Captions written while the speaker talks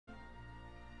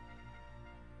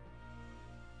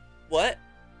What?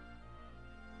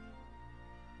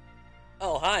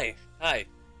 Oh, hi. Hi.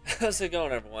 How's it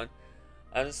going, everyone?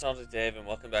 I'm Nostalgic Dave, and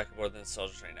welcome back aboard the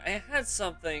Nostalgia Train. I had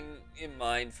something in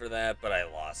mind for that, but I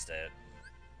lost it.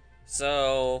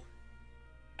 So,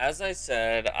 as I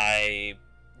said, I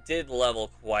did level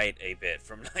quite a bit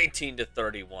from 19 to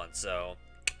 31, so...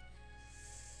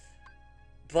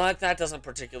 But that doesn't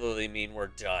particularly mean we're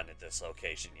done at this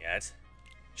location yet.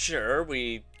 Sure,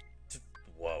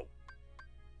 Whoa.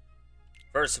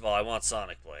 First of all, I want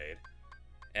Sonic Blade.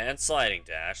 And Sliding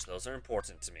Dash. Those are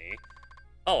important to me.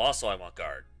 Oh, also I want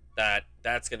Guard.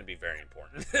 That's going to be very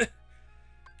important.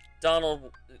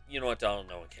 Donald... You know what, Donald?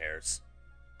 No one cares.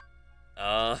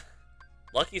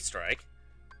 Lucky Strike.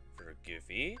 For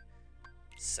Goofy.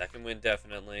 Second Wind,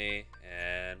 definitely.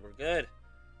 And we're good.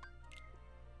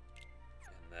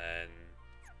 And then...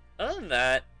 Other than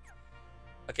that...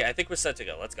 Okay, I think we're set to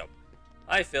go. Let's go.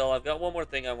 Hi, Phil. I've got one more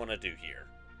thing I want to do here.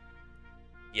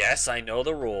 Yes, I know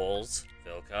the rules,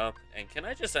 Phil Cup. And can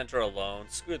I just enter alone?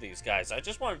 Screw these guys. I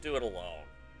just want to do it alone.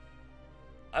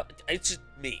 It's just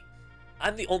me.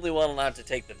 I'm the only one allowed to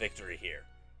take the victory here.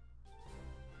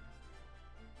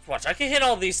 Watch, I can hit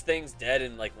all these things dead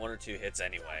in like 1 or 2 hits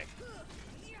anyway.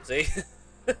 See?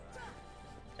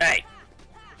 Hey!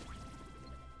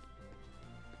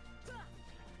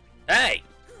 Hey!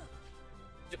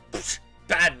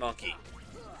 Bad monkey.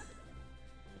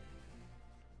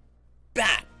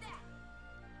 Bad.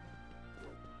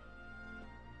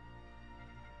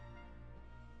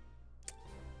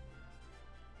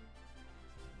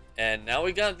 And now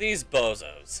we got these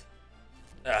bozos.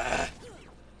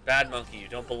 Bad monkey, you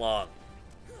don't belong.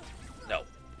 No.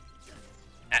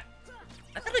 I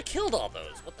thought I killed all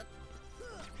those. What the?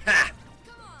 Ha!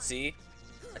 See?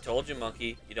 I told you,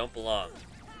 monkey, you don't belong.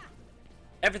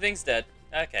 Everything's dead.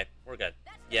 Okay, we're good.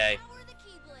 Yay.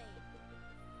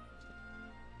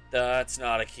 That's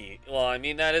not a key. Well, I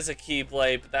mean, that is a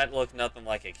keyblade, but that looks nothing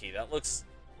like a key. That looks...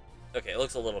 Okay, it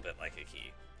looks a little bit like a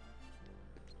key.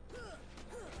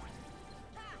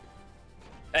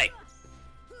 Hey!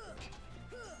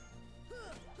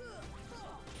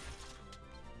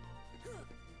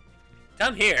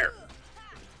 Come here!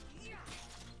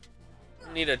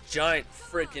 I need a giant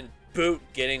freaking boot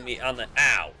getting me on the...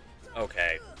 Ow!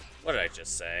 Okay. What did I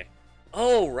just say?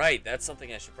 Oh, right. That's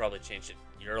something I should probably change it.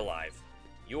 You're alive.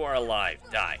 You are alive.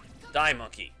 Die. Die,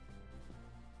 monkey.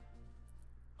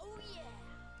 Oh, yeah.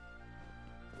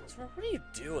 Sora, what are you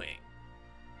doing?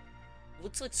 It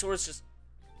looks like Sora's just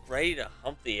ready to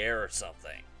hump the air or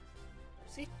something.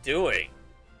 What's he doing?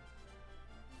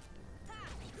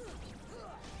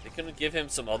 They couldn't give him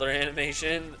some other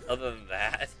animation other than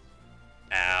that?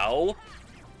 Ow.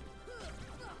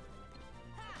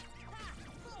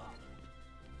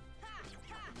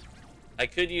 I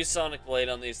could use Sonic Blade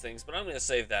on these things, but I'm going to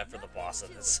save that for the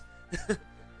bosses. If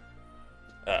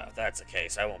that's the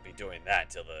case, I won't be doing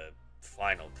that till the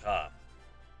final cup.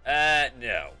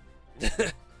 No.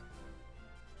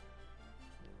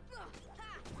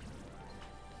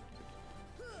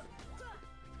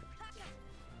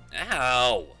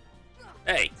 Ow!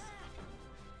 Hey!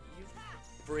 You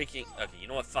freaking... Okay, you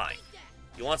know what? Fine.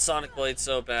 You want Sonic Blade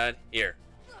so bad? Here.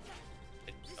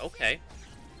 Okay.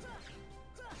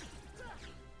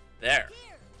 There.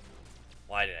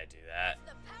 Why did I do that?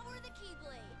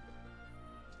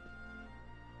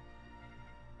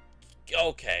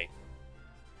 Okay.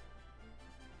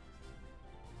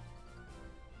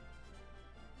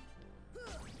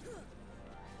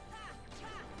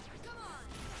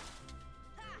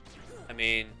 I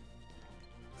mean...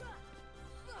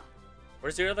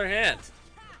 Where's your other hand?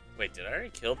 Wait, did I already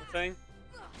kill the thing?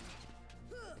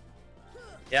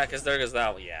 Yeah, because there goes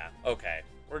that one. Yeah, okay.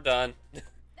 We're done.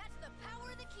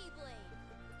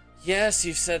 Yes,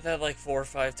 you've said that like 4 or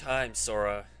 5 times,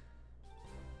 Sora.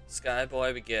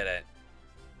 Skyboy, we get it.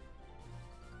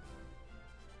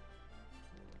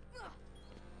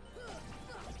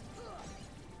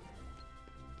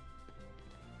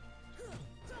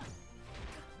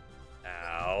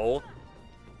 Ow.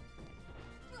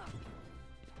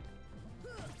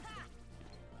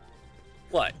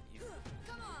 What?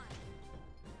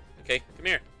 Okay, come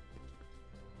here.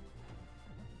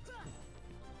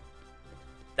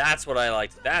 That's what I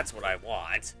liked. That's what I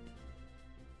want.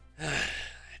 I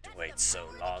had to wait so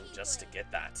long just to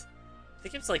get that. I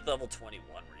think it's like level 21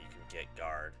 where you can get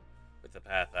Guard with the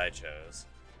path I chose.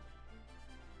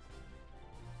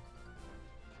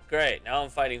 Great, now I'm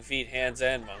fighting feet, hands,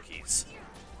 and monkeys.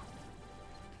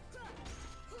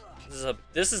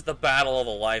 This is the battle of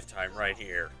a lifetime right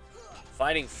here.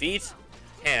 Fighting feet,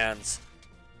 hands,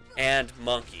 and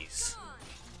monkeys.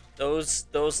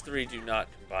 Those three do not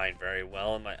combine very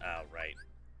well in my... Oh, right.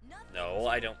 No,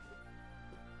 I don't...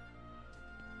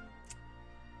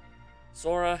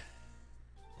 Sora.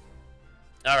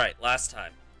 Alright, last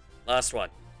time. Last one.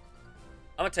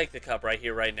 I'm gonna take the cup right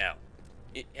here, right now.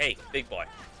 Hey, big boy.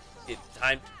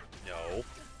 Time... No.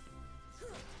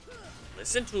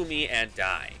 Listen to me and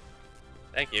die.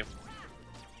 Thank you.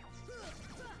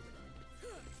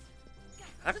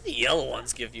 How do the yellow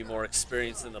ones give you more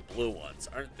experience than the blue ones?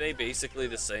 Aren't they basically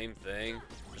the same thing?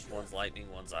 Just one's lightning,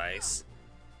 one's ice.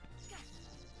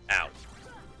 Ow.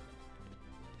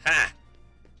 Ha!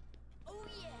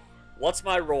 What's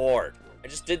my reward? I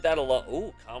just did that alone.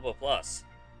 Ooh, combo plus.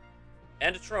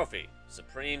 And a trophy.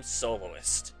 Supreme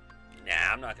Soloist.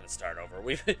 Nah, I'm not gonna start over.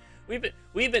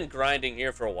 We've been grinding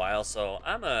here for a while, so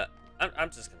I'm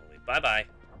just gonna leave. Bye-bye.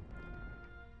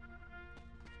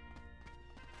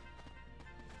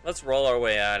 Let's roll our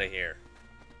way out of here.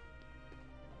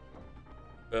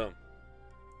 Boom.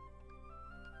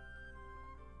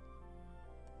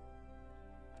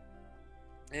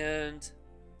 And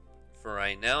for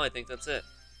right now, I think that's it.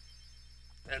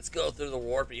 Let's go through the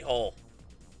warpy hole.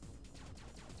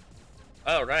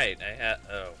 Oh, right.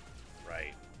 Oh,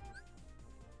 right.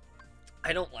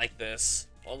 I don't like this.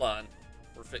 Hold on.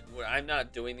 I'm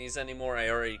not doing these anymore. I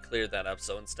already cleared that up.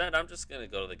 So instead, I'm just going to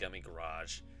go to the Gummy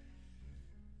Garage.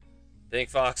 Pink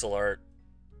Fox alert.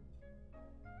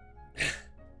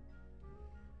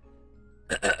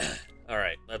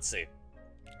 Alright, let's see.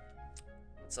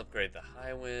 Let's upgrade the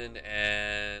High Wind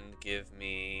and give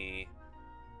me...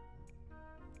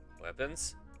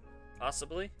 weapons?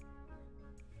 Possibly?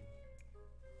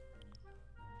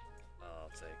 I'll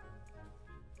take...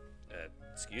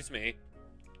 excuse me.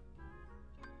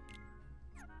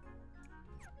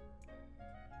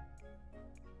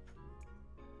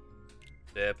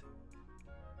 Bip.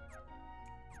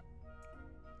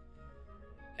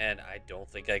 And I don't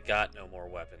think I got no more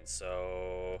weapons,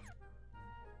 so...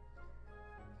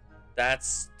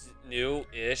 That's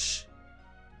new-ish.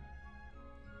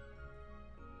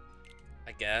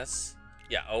 I guess.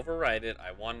 Yeah, override it.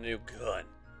 I want a new gun.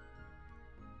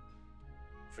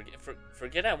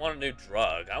 Forget I want a new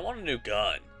drug. I want a new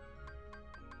gun.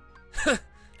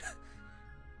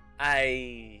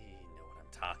 I know what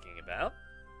I'm talking about.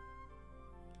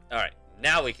 Alright,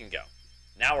 now we can go.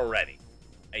 Now we're ready.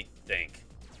 I think.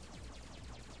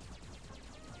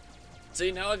 See,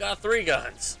 now I got 3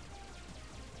 guns.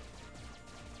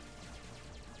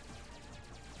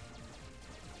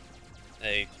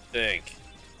 I think.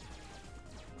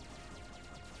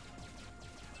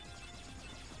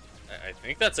 I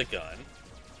think that's a gun.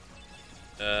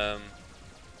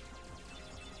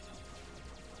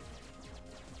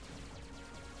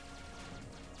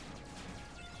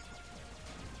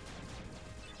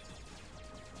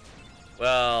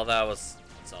 Well, that was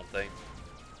something.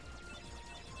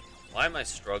 Why am I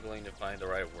struggling to find the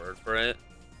right word for it?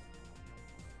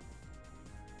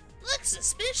 Looks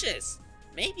suspicious.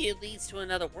 Maybe it leads to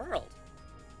another world.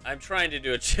 I'm trying to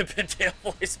do a Chip and Dale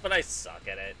voice, but I suck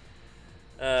at it.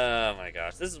 Oh my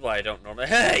gosh, this is why I don't normally...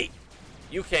 Hey!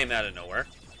 You came out of nowhere.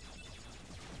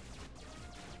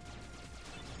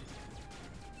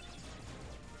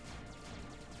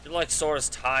 You're like Sora's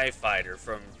TIE Fighter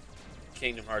from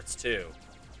Kingdom Hearts 2.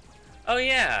 Oh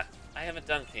yeah, I haven't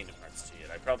done Kingdom Hearts 2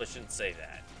 yet. I probably shouldn't say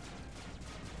that.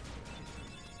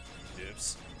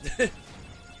 Oops.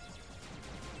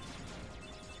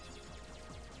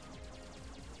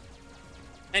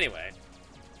 Anyway,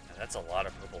 that's a lot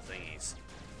of purple thingies.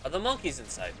 Are the monkeys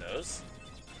inside those?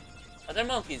 Are there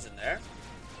monkeys in there?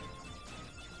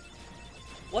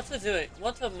 What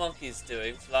are monkeys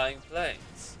doing flying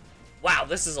planes? Wow,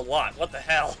 this is a lot. What the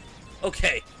hell?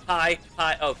 Okay, hi,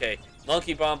 okay.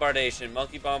 Monkey bombardation,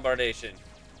 monkey bombardation.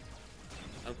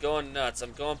 I'm going nuts.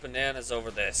 I'm going bananas over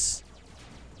this.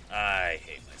 I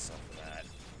hate myself for that.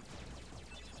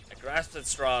 I grasped at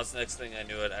straws. Next thing I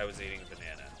knew it, I was eating a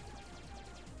banana.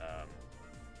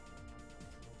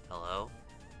 Hello?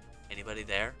 Anybody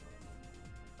there?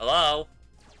 Hello?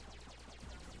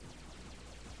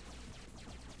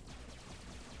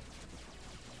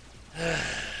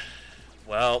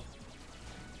 Well,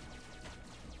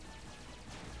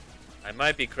 I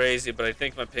might be crazy, but I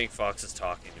think my pink fox is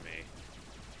talking to me.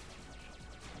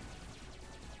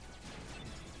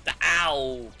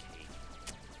 Ow!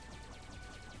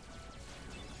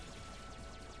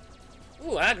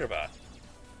 Ooh, Agrabah.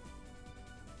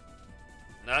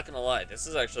 Not gonna lie, this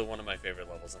is actually one of my favorite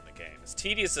levels in the game. As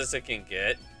tedious as it can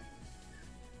get.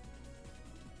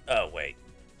 Oh, wait.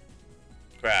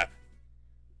 Crap.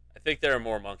 I think there are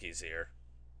more monkeys here.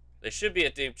 They should be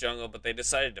at Deep Jungle, but they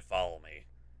decided to follow me.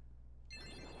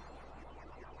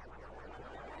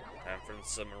 and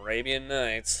some Arabian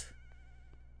Nights.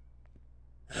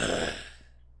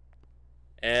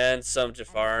 And some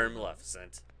Jafar and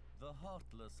Maleficent. The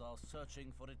Heartless are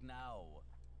searching for it now.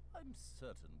 I'm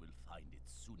certain we'll find it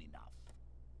soon enough.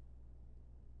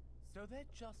 So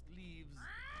that just leaves...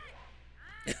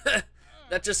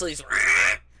 That just leaves...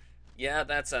 Yeah,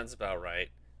 that sounds about right.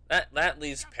 That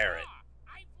leaves Parrot.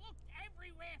 I've looked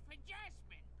everywhere for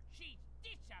Jasmine. She's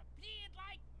disappeared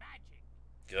like magic.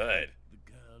 Good.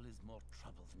 The girl is more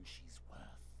trouble than she's worth.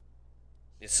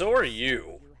 Yeah, so are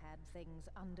you. You had things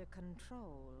under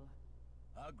control.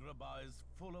 Agrabah is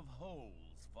full of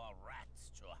holes for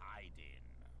rats to hide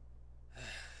in.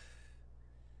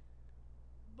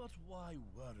 But why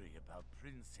worry about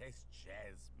Princess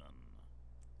Jasmine?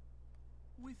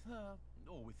 With her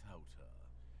or without her,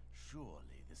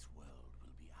 surely this world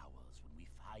will be ours when we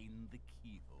find the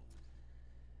keyhole.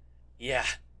 Yeah.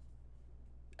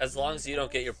 As long as you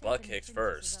don't get your butt kicked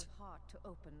first. Of heart to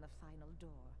open the final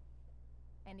door.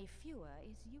 Any fewer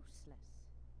is useless.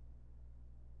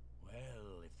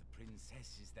 Well, if the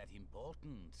princess is that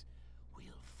important,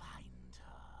 we'll find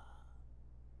her.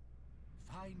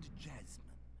 Find Jasmine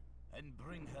and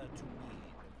bring her to me.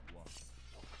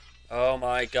 Oh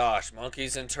my gosh,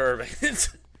 monkeys and turbans.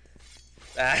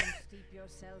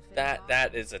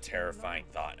 That is a terrifying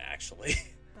thought, actually.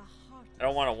 I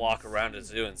don't want to walk around a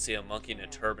zoo and see a monkey in a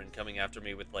turban coming after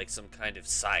me with like some kind of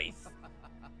scythe.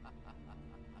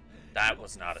 That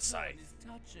was not a scythe.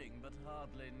 Touching, but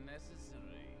hardly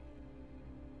necessary.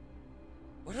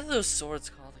 What are those swords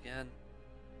called again?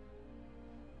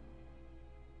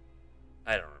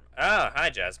 I don't remember. Ah, hi,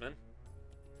 Jasmine.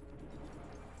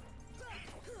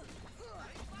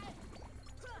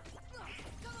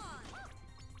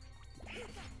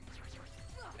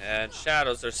 And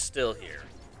shadows are still here.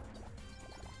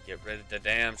 Get rid of the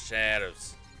damn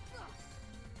shadows.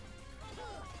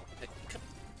 Hey,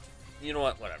 you know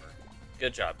what? Whatever.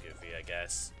 Good job, Goofy, I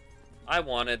guess. I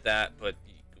wanted that, but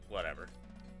whatever.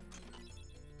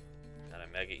 Got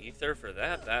a Mega Ether for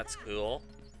that. That's cool.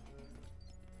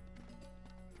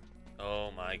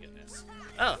 Oh my goodness.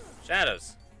 Oh,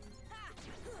 shadows.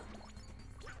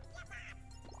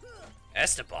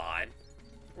 Esteban.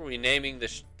 Are we naming the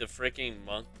freaking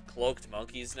cloaked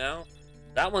monkeys now?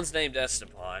 That one's named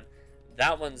Esteban.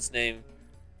 That one's named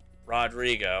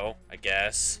Rodrigo, I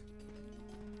guess.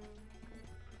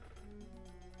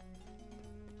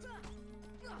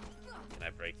 Can I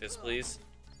break this, please?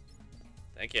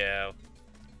 Thank you.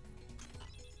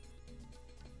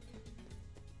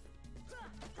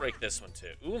 Break this one,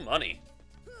 too. Ooh, money.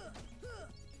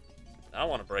 I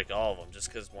want to break all of them just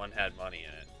because one had money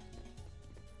in it.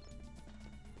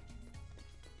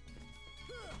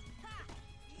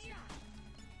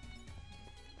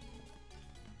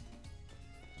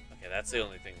 Okay, that's the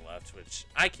only thing left, which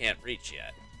I can't reach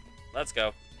yet. Let's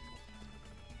go.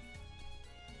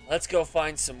 Let's go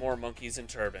find some more monkeys and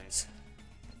turbans.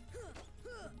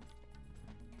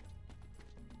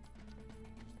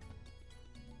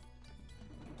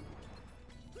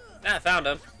 Ah, found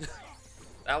them.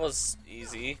 That was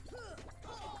easy.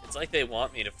 It's like they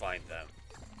want me to find them.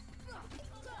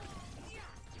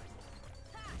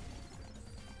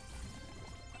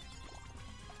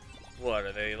 What,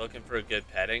 are they looking for a good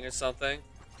petting or something?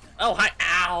 Oh, hi!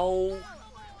 Ow!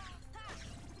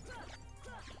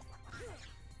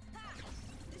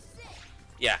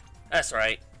 Yeah, that's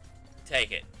right.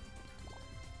 Take it.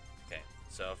 Okay,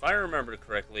 so if I remember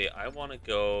correctly, I want to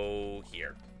go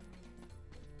here.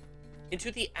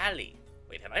 Into the alley.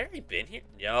 Wait, have I already been here?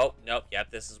 Nope, nope,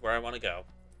 yep, this is where I want to go.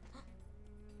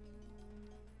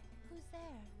 Who's there?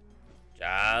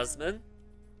 Jasmine?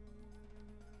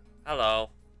 Hello.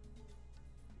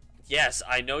 Yes,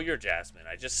 I know you're Jasmine.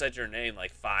 I just said your name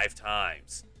like 5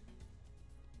 times.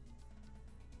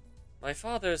 My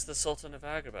father is the Sultan of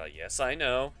Agrabah. Yes, I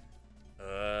know.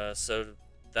 So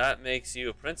that makes you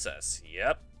a princess.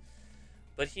 Yep.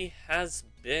 But he has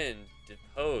been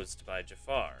deposed by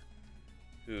Jafar,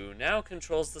 who now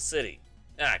controls the city.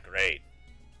 Ah, great.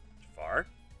 Jafar?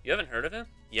 You haven't heard of him?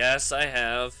 Yes, I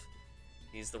have.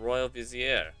 He's the royal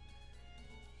vizier.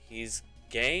 He's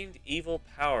gained evil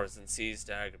powers and seized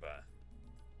Agrabah.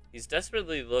 He's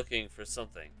desperately looking for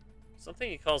something. Something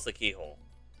he calls the keyhole.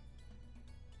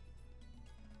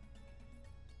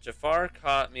 Jafar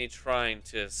caught me trying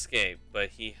to escape,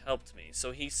 but he helped me.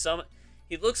 So he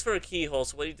looks for a keyhole,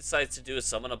 so what he decides to do is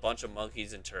summon a bunch of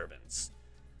monkeys in turbans.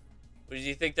 Or do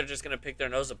you think they're just going to pick their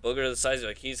nose, a booger the size of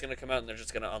a key's going to come out and they're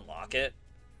just going to unlock it?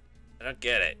 I don't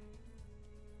get it.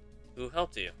 Who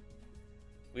helped you?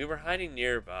 We were hiding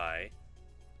nearby,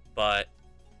 but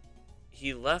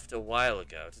he left a while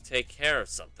ago to take care of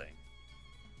something.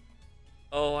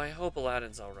 Oh, I hope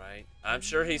Aladdin's alright. I'm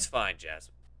sure he's fine,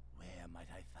 Jasmine. Where might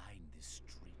I find this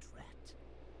street rat?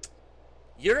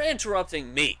 You're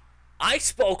interrupting me. I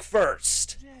spoke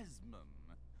first. Jasmine,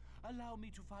 allow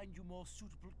me to find you more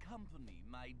suitable company,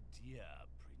 my dear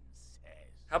princess.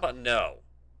 How about no?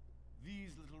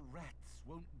 These little rats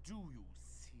won't do, you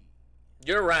see.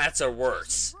 Your rats are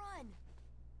worse. Run!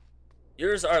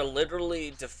 Yours are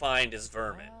literally defined as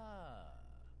vermin. Ah,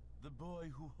 the boy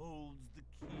who holds the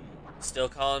key. Still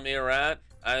calling me a rat?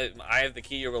 I have the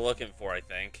key you were looking for, I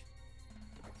think.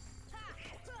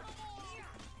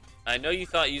 I know you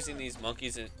thought using these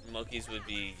monkeys would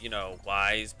be, you know,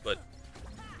 wise, but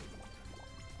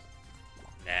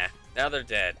nah. Now they're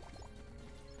dead.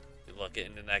 Good luck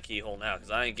getting in that keyhole now, because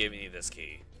I ain't giving you this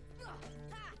key.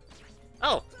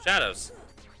 Oh, shadows.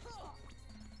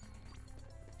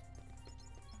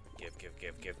 Give.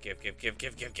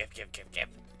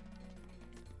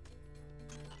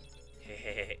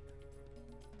 Hey.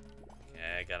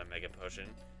 Okay, I got a mega potion.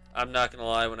 I'm not gonna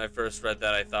lie, when I first read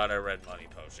that, I thought I read money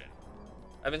potion.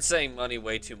 I've been saying money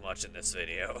way too much in this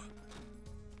video.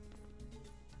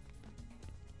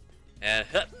 And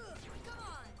hup.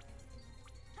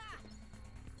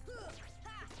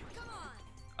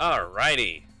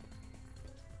 Alrighty.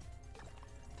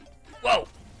 Whoa!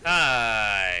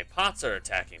 Hi! Pots are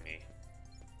attacking me.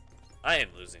 I am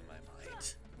losing my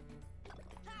mind.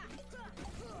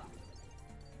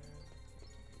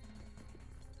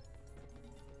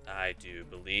 I do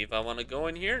believe I want to go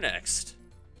in here next.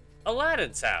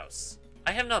 Aladdin's house.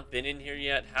 I have not been in here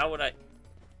yet. How would I?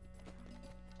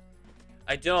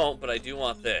 I don't, but I do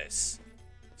want this.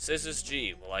 Scissors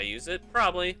G. Will I use it?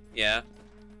 Probably. Yeah.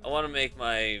 I want to make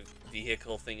my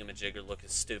vehicle thingamajigger look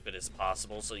as stupid as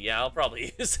possible, so yeah, I'll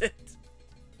probably use it.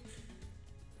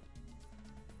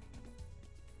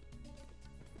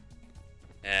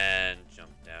 And jump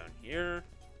down here.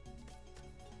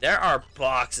 There are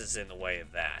boxes in the way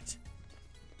of that.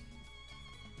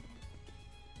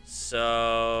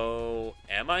 So,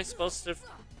 am I supposed to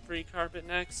free carpet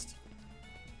next?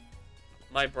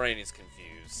 My brain is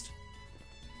confused.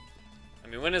 I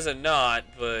mean, when is it not,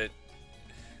 but...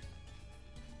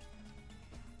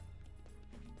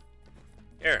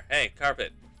 Here, hey,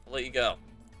 carpet. I'll let you go.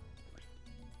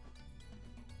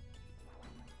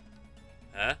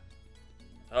 Huh?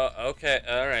 Oh, okay,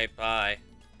 alright, bye.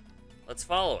 Let's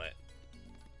follow it.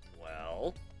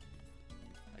 Well...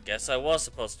 I guess I was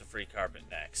supposed to free carpet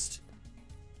next.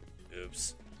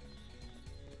 Oops.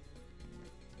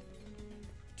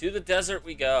 To the desert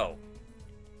we go.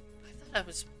 I thought I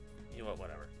was... You know what,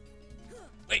 whatever.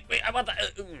 Wait, I want that...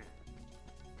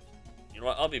 You know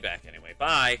what, I'll be back anyway.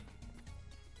 Bye!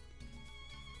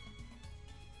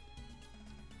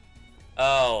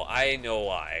 Oh, I know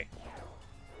why.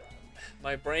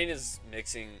 My brain is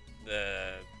mixing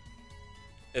the...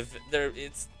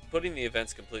 It's putting the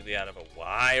events completely out of it.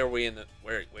 Why are we in the...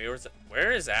 Where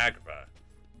is Agrabah?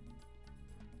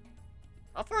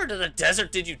 How far into the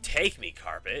desert did you take me,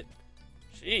 Carpet?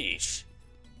 Sheesh.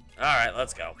 Alright,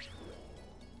 let's go.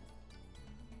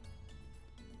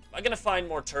 Am I gonna find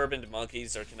more turbaned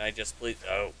monkeys, or can I just please...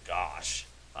 Oh, gosh.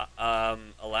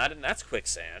 Aladdin, that's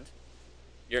quicksand.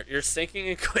 You're sinking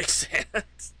in quicksand.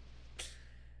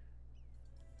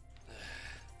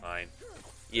 Fine.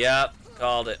 Yep,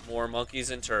 called it. More monkeys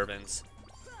and turbans.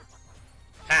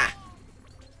 Ha!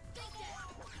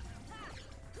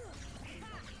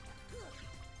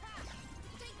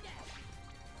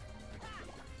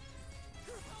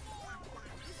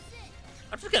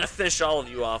 I'm just gonna finish all of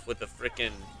you off with the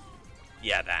frickin'...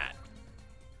 Yeah, that.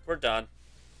 We're done.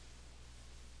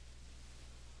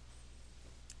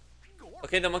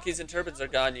 Okay, the monkeys and turbans are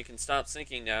gone. You can stop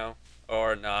sinking now.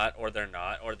 Or not, or they're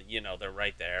not, or, you know, they're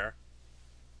right there.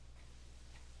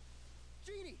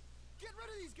 Genie, get rid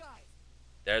of these guys!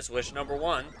 There's wish number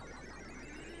one.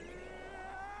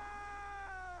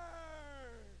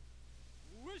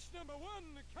 Wish number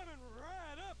one coming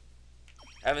right up!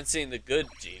 Haven't seen the good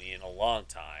genie in a long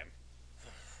time.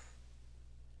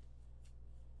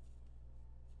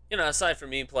 You know, aside from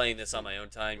me playing this on my own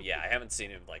time, yeah, I haven't seen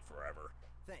him, like, forever.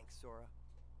 Thanks, Sora.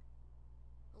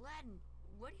 Aladdin,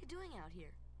 what are you doing out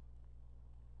here?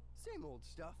 Same old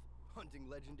stuff. Hunting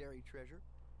legendary treasure.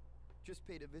 Just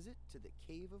paid a visit to the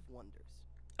Cave of Wonders.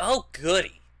 Oh,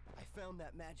 goody. I found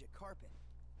that magic carpet.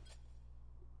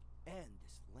 And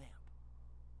this lamp.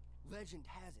 Legend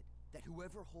has it that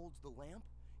whoever holds the lamp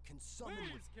can summon...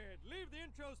 Please, kid, leave the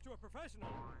intros to a professional.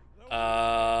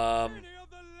 Journey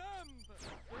of the lamp.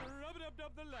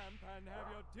 Rub-a-dub-dub the lamp and have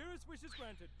your dearest wishes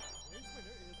granted. Today's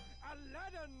winner is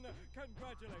Aladdin.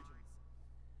 Congratulations.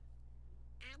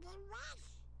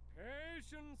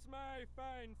 Patience, my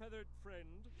fine feathered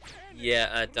friend.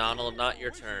 Yeah, Donald, not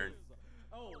your turn.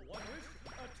 Oh, 1 wish,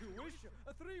 a 2 wish,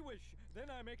 a 3 wish. Then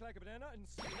I make like a banana and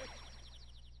split.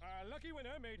 Our lucky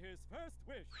winner made his first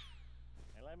wish.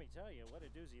 And let me tell you what a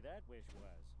doozy that wish was.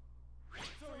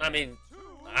 I mean,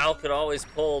 Al could always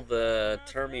pull the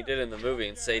term he did in the movie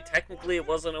and say, technically it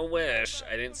wasn't a wish.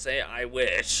 I didn't say I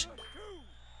wish.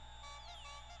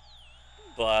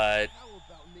 But How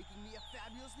about making me a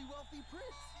fabulously wealthy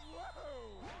prince?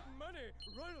 Whoa! Money,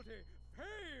 royalty,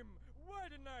 fame!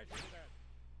 Why didn't I do that?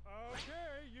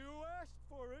 Okay, you asked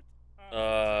for it.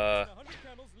 100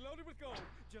 camels loaded with gold.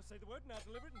 Just say the word and I'll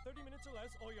deliver it in 30 minutes or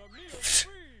less, or your meal's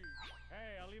free.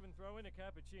 Hey, I'll even throw in a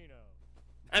cappuccino.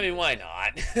 I mean, why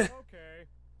not? Okay.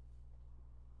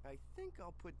 I think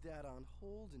I'll put that on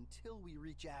hold until we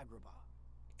reach Agrabah.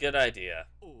 Good idea.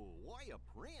 Oh, why a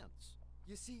prince?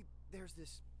 You see, there's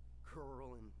this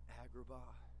girl in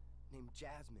Agrabah named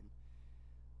Jasmine.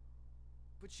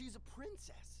 But she's a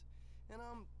princess. And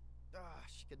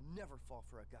she could never fall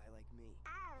for a guy like me.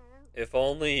 If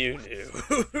only you knew.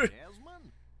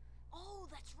 Jasmine? Oh,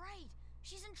 that's right.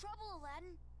 She's in trouble,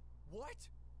 Aladdin. What?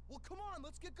 Well, come on,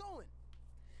 let's get going.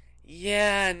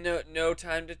 Yeah, no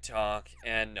time to talk.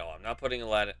 And no, I'm not putting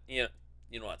Aladdin. You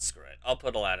know what? Screw it. I'll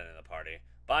put Aladdin in the party.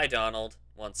 Bye, Donald.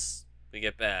 Once we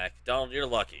get back. Donald, you're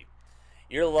lucky.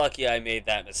 You're lucky I made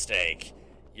that mistake.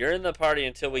 You're in the party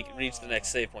until we reach the next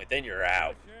save point. Then you're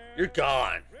out. You're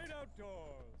gone. Great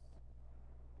outdoors.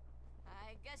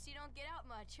 I guess you don't get out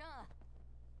much, huh?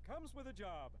 Comes with a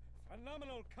job.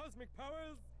 Phenomenal cosmic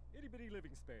powers, itty bitty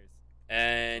living space.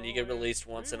 And you get So, released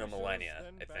once in a 3 wishes, millennia,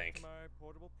 then I back think. to my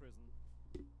portable prison.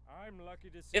 I'm lucky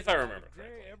to see If I the light remember of day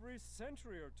correctly. every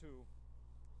century or two.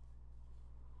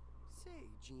 Say,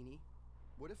 Genie,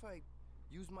 what if I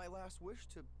use my last wish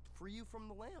to free you from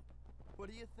the lamp? What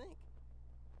do you think?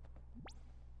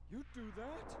 You do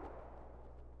that?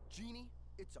 Genie,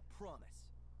 it's a promise.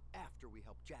 After we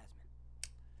help Jasmine.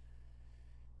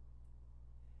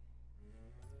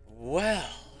 Well.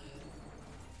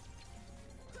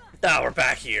 Now we're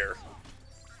back here.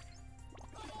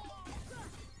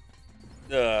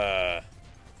 Well,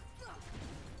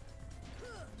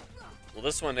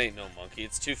 this one ain't no monkey.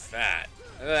 It's too fat.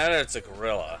 And it's a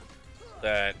gorilla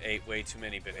that ate way too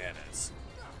many bananas.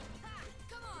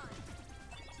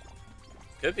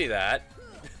 Could be that.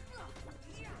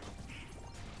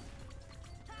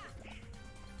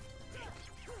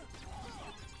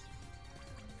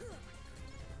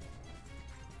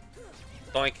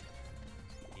 Doink.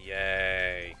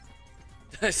 Yay.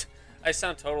 I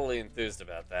sound totally enthused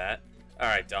about that.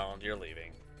 Alright, Donald, you're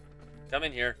leaving. Come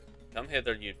in here. Come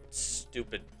hither, you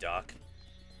stupid duck.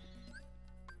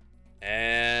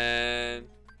 And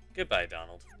goodbye,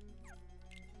 Donald.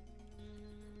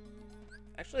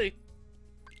 Actually,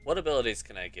 what abilities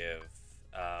can I give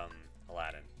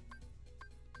Aladdin?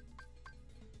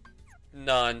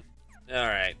 None.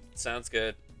 Alright, sounds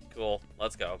good. Cool,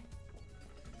 let's go.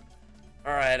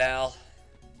 Alright, Al.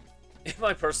 In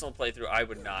my personal playthrough, I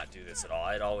would not do this at all.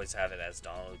 I'd always have it as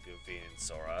Donald, Goofy, and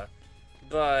Sora.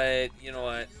 But, you know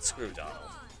what? Screw Donald.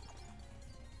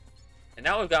 And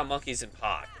now we've got monkeys in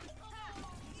pot.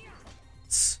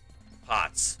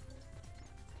 Pots.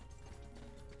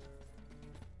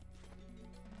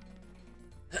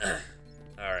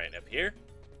 Alright, up here.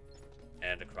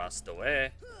 And across the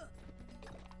way.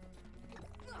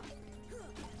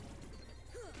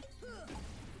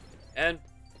 And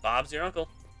Bob's your uncle.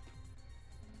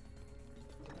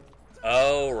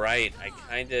 Oh, right. I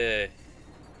kinda...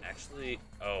 Actually...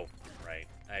 Oh, right.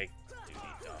 I do need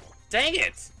Donald. Dang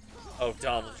it! Oh,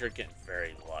 Donald, you're getting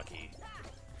very lucky.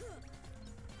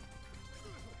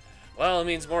 Well, it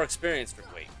means more experience for...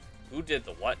 Wait, who did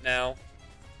the what now?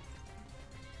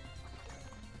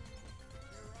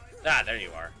 Ah, there you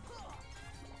are.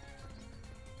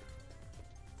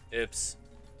 Oops.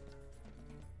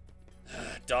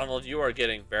 Donald, you are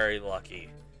getting very lucky.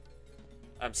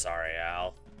 I'm sorry,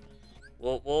 Al.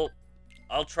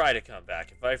 I'll try to come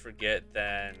back. If I forget,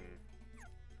 then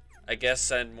I guess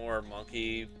send more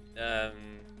monkey,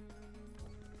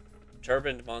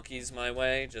 turbaned monkeys my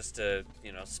way, just to,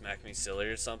 you know, smack me silly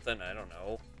or something. I don't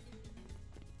know.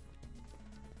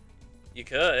 You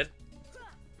could.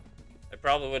 I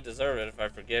probably would deserve it if I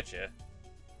forget you.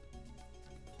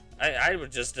 I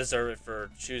would just deserve it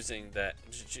for choosing the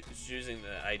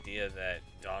idea that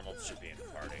Donald should be in the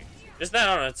party. Just that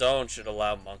on its own should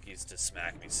allow monkeys to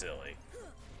smack me silly.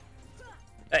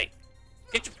 Hey,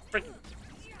 get your freaking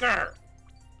grr.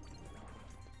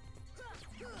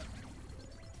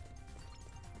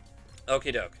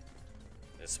 Okie doke.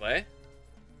 This way.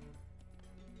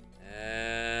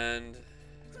 And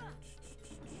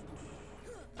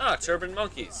Ah, turban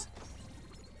monkeys.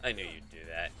 I knew you'd do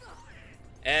that.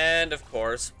 And, of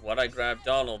course, what I grabbed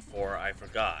Donald for, I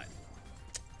forgot.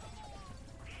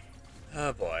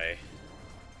 Oh, boy.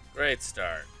 Great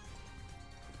start.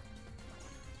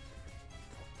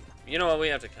 You know what? We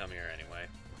have to come here anyway.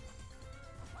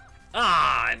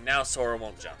 Ah, and now Sora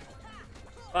won't jump.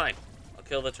 Fine. I'll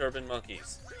kill the turban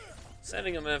monkeys.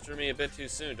 Sending them after me a bit too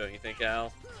soon, don't you think,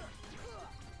 Al?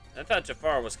 I thought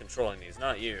Jafar was controlling these,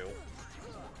 not you.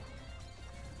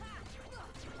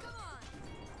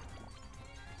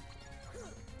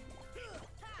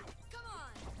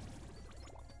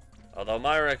 Although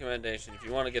my recommendation, if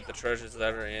you want to get the treasures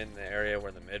that are in the area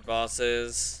where the mid-boss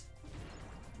is,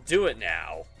 do it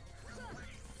now.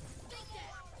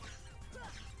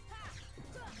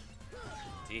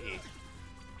 Teehee.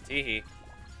 Teehee.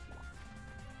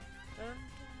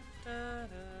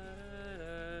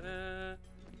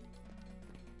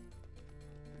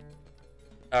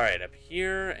 Alright, up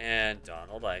here, and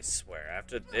Donald, I swear,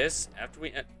 after this, after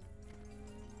we end...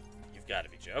 You've got to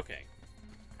be joking.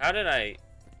 How did I...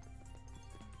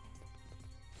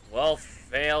 Well,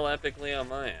 fail epically on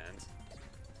my end.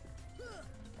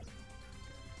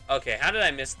 Okay, how did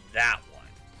I miss that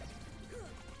one?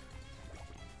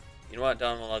 You know what,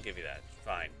 Donald, I'll give you that.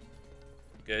 Fine.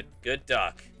 Good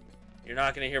duck. You're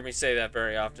not going to hear me say that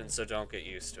very often, so don't get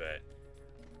used to it.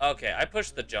 Okay, I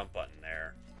pushed the jump button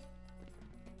there.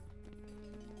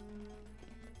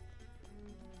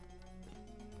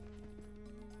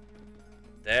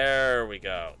 There we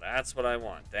go. That's what I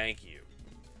want. Thank you.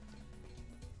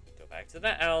 Go back to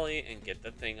the alley and get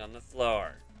the thing on the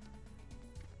floor.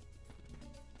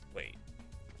 Wait.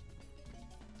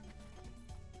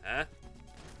 Huh?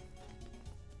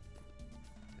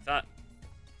 I thought...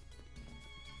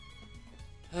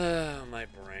 Oh, my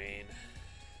brain.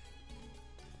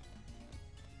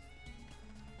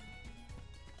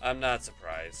 I'm not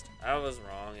surprised. I was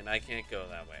wrong, and I can't go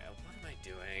that way. What am I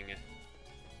doing?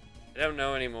 I don't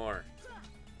know anymore.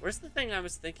 Where's the thing I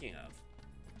was thinking of?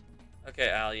 Okay,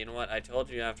 Al, you know what? I told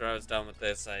you after I was done with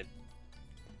this, I'd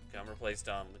come replace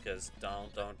Donald, because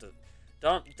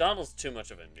Donald's too much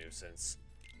of a nuisance.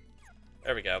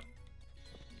 There we go.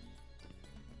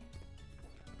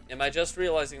 Am I just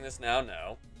realizing this now?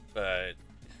 No. But...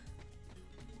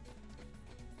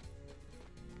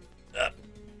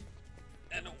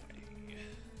 and away.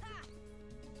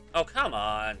 Oh, come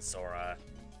on, Sora.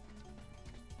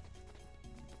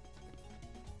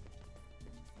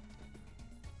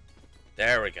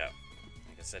 There we go.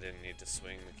 I guess I didn't need to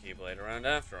swing the Keyblade around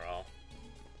after all.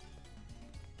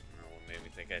 I don't know what made me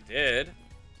think I did.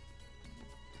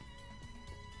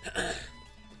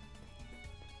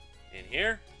 In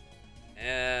here.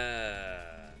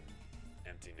 And...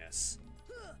 emptiness.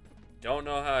 Don't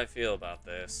know how I feel about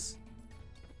this.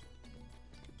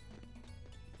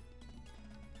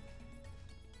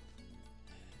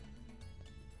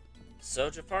 So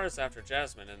Jafar is after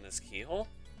Jasmine in this keyhole?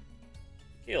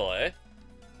 Keyhole, eh?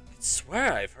 I could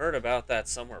swear I've heard about that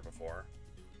somewhere before.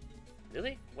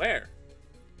 Really? Where?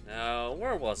 No,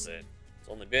 where was it? It's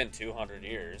only been 200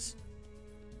 years.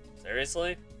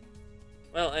 Seriously?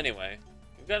 Well, anyway,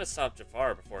 we've got to stop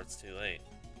Jafar before it's too late.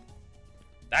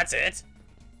 That's it?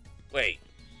 Wait.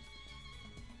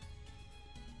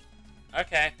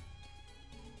 Okay.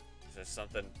 Is there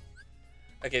something...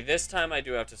 Okay, this time I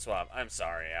do have to swap. I'm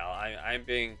sorry, Al. I'm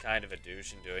being kind of a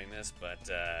douche in doing this, but,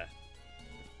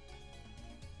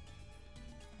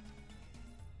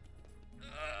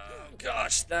 oh,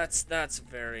 gosh, that's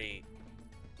very...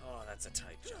 Oh, that's a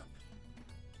tight jump.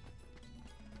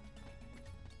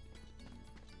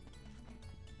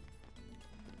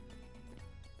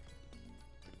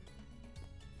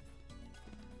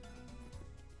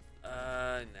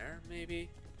 In there, maybe?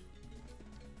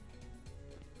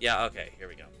 Yeah, okay, here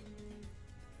we go.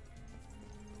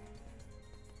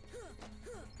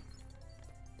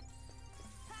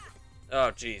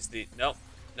 Oh, jeez, nope,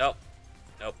 nope,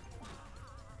 nope.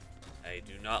 I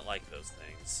do not like those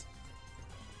things.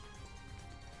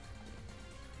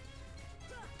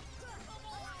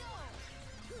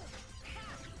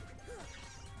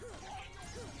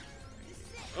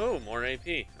 Oh, more AP,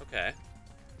 okay.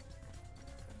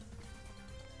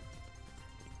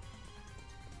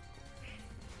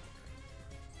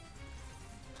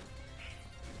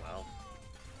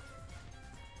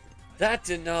 That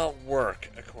did not work,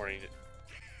 according to...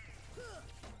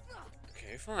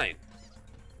 Okay, fine.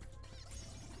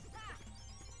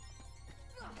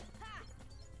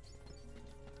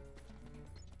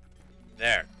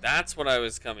 There. That's what I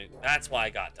was coming... That's why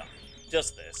I got done.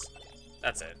 Just this.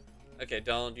 That's it. Okay,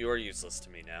 Donald, you are useless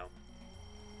to me now.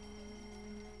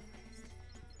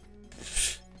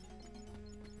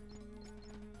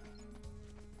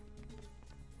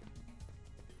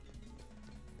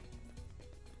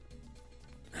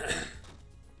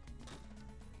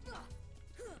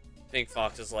 Pink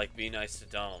Fox is like, be nice to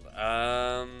Donald.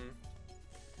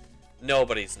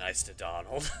 Nobody's nice to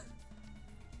Donald.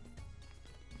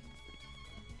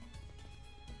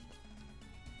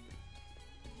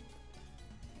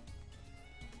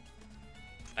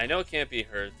 I know it can't be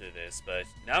heard through this, but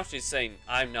now she's saying,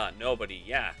 I'm not nobody.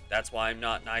 Yeah, that's why I'm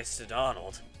not nice to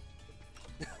Donald.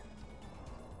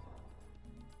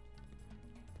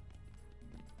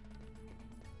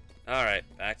 Alright,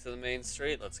 back to the main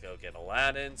street. Let's go get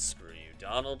Aladdin. Screw you,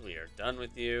 Donald. We are done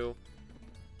with you.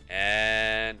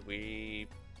 And I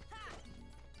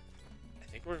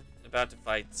think we're about to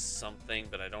fight something,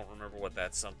 but I don't remember what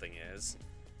that something is.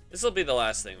 This will be the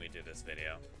last thing we do this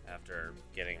video, after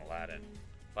getting Aladdin.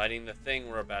 Fighting the thing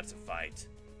we're about to fight.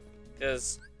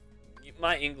 Because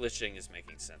my Englishing is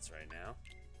making sense right now.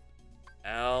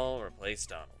 Al, replace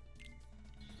Donald.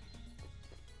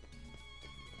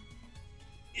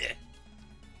 Yeah.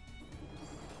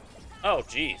 Oh,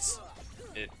 jeez.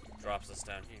 It drops us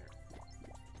down here.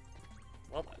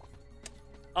 Well then.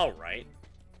 Alright.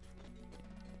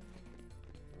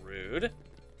 Rude.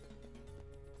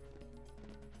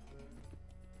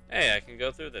 Hey, I can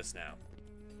go through this now.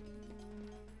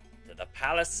 To the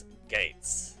palace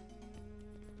gates.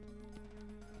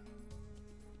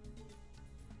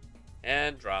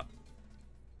 And drop.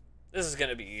 This is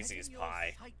gonna be easy as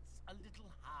pie.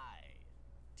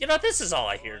 You know, this is all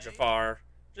I hear, Jafar.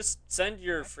 Just send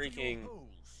your freaking...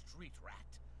 Street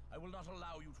rat. I will not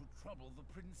allow you to trouble the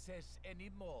princess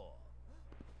anymore.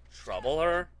 Trouble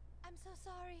her? I'm so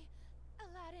sorry,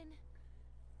 Aladdin.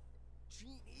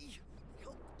 Genie,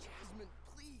 help Jasmine,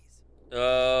 please.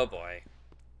 Oh, boy.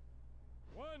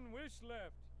 One wish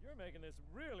left. You're making this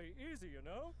really easy, you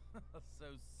know? So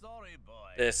sorry,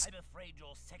 boy. This... I'm afraid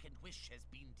your second wish has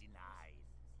been denied.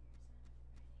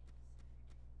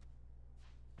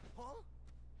 Huh?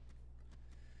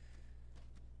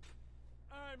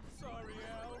 I'm sorry,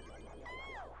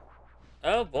 Al.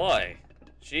 Oh, boy.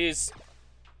 She has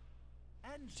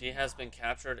been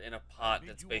captured in a pot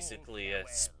that's basically a...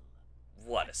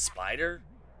 What, a spider?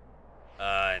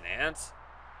 An ant?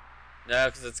 No,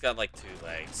 because it's got, like, 2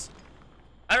 legs.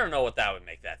 I don't know what that would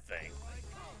make that thing.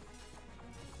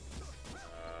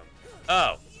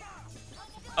 Oh.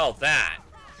 Oh, that.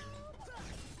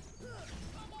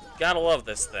 Gotta love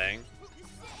this thing.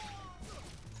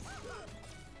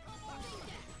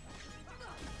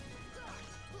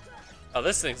 Oh,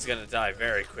 this thing's gonna die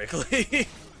very quickly.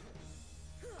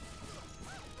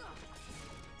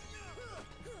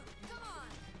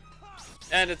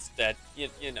 And it's dead.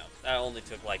 You know, that only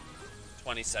took like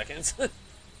 20 seconds.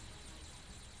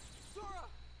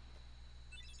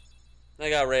 I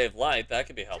got Ray of Light. That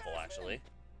could be helpful, actually.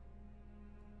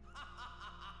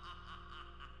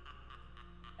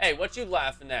 Hey, what you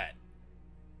laughing at?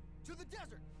 To the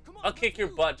desert. Come on, I'll kick your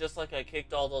butt just like I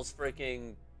kicked all those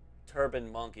freaking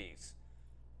turban monkeys.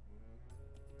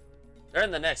 They're in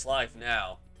the next life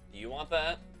now. Do you want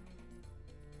that?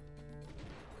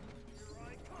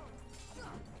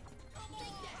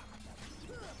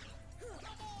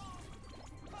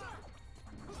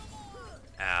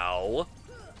 Ow.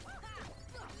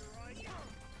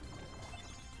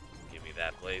 Give me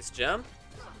that blaze gem.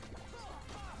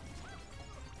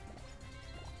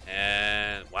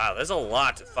 And wow, there's a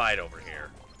lot to fight over here.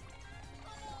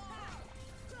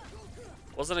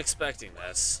 Wasn't expecting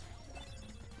this.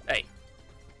 Hey. Okay.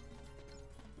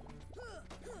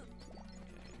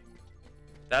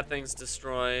 That thing's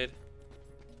destroyed.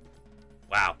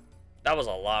 Wow. That was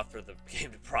a lot for the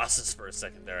game to process for a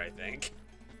second there, I think.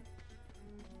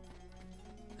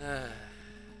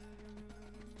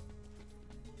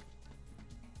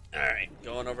 Alright,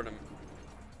 going over to...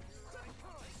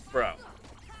 Bro.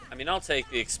 I mean, I'll take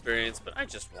the experience, but I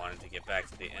just wanted to get back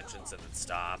to the entrance and then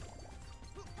stop.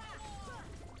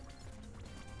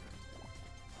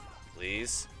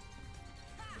 Please.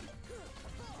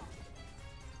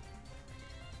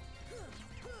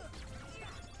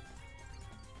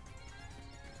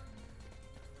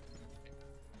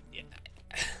 Yeah,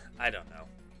 I don't know.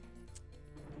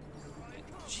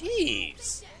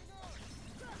 Jeez.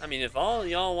 I mean, if all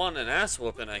y'all want an ass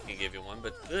whooping, I can give you one,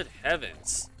 but good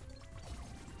heavens.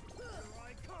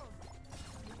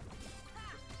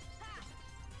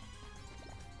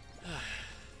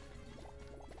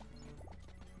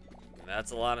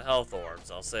 That's a lot of health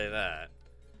orbs, I'll say that.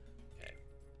 Okay.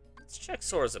 Let's check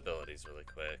Sora's abilities really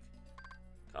quick.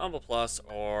 Combo Plus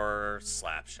or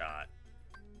Slap Shot.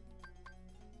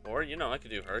 Or, you know, I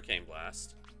could do Hurricane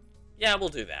Blast. Yeah, we'll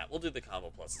do that. We'll do the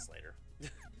Combo Pluses later.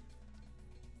 Wait,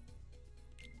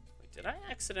 did I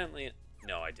accidentally...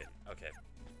 No, I didn't. Okay.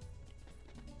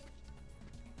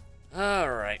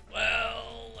 Alright,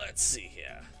 well, let's see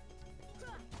here.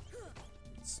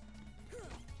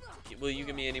 Will you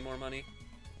give me any more money?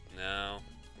 No.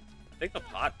 I think the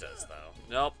pot does, though.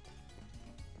 Nope.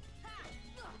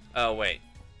 Oh, wait.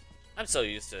 I'm so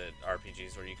used to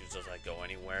RPGs where you can just, like, go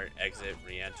anywhere, exit,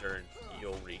 re-enter, and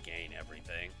you'll regain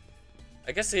everything.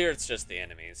 I guess here it's just the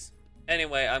enemies.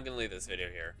 Anyway, I'm gonna leave this video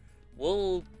here.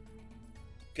 We'll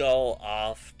go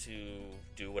off to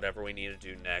do whatever we need to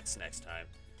do next time.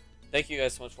 Thank you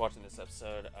guys so much for watching this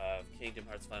episode of Kingdom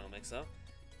Hearts Final Mix-Up.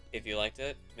 If you liked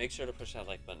it, make sure to push that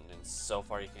like button, and so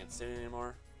far you can't see it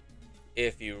anymore.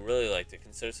 If you really liked it,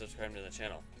 consider subscribing to the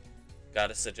channel.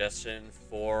 Got a suggestion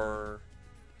for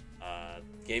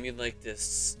game you'd like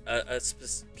this,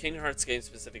 Kingdom Hearts game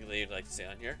specifically you'd like to see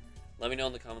on here? Let me know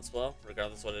in the comments below.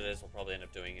 Regardless what it is, we'll probably end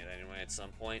up doing it anyway at some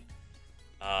point.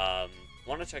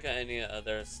 Want to check out any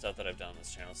other stuff that I've done on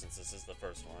this channel since this is the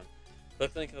first one?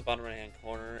 Click the link in the bottom right hand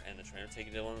corner and the trainer will take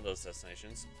you to one of those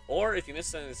destinations. Or if you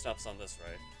missed any of the stops on this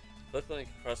ride, click the link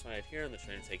across my right here and the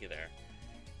trainer will take you there.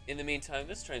 In the meantime,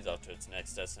 this train's off to its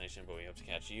next destination, but we hope to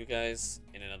catch you guys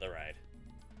in another ride.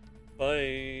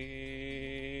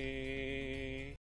 Bye!